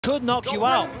Could knock you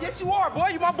out. Yes, you are, boy.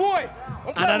 You my boy.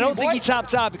 And I don't think he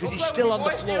tapped out because he's still on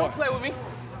the floor. Don't play with me.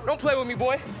 Don't play with me,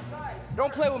 boy.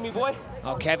 Don't play with me, boy.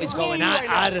 Oh, Kevin's going at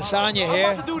Adesanya here.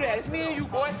 I'm about to do that. It's me and you,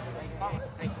 boy.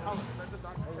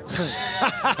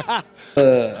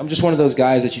 I'm just one of those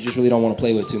guys that you just really don't want to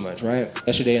play with too much, right?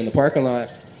 Yesterday in the parking lot,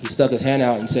 he stuck his hand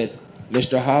out and said,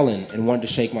 "Mr. Holland," and wanted to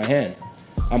shake my hand.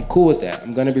 I'm cool with that.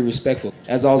 I'm gonna be respectful.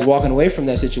 As I was walking away from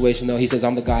that situation though, he says,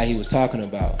 "I'm the guy he was talking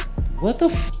about." What the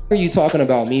f are you talking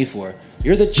about me for?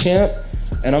 You're the champ,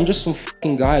 and I'm just some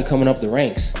fucking guy coming up the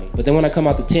ranks. But then when I come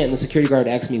out the tent and the security guard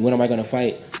asks me, when am I gonna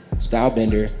fight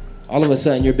Stylebender? All of a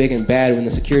sudden you're big and bad when the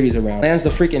security's around. Lands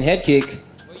the freaking head kick.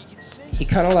 He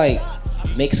kind of like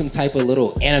makes some type of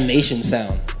little animation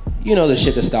sound. You know the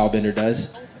shit that Stylebender does.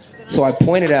 So I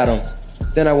pointed at him.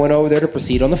 Then I went over there to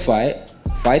proceed on the fight.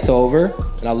 Fight's over,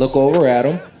 and I look over at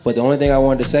him. But the only thing I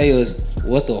wanted to say was,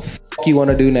 what the f you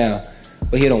want to do now?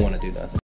 But he don't want to do nothing.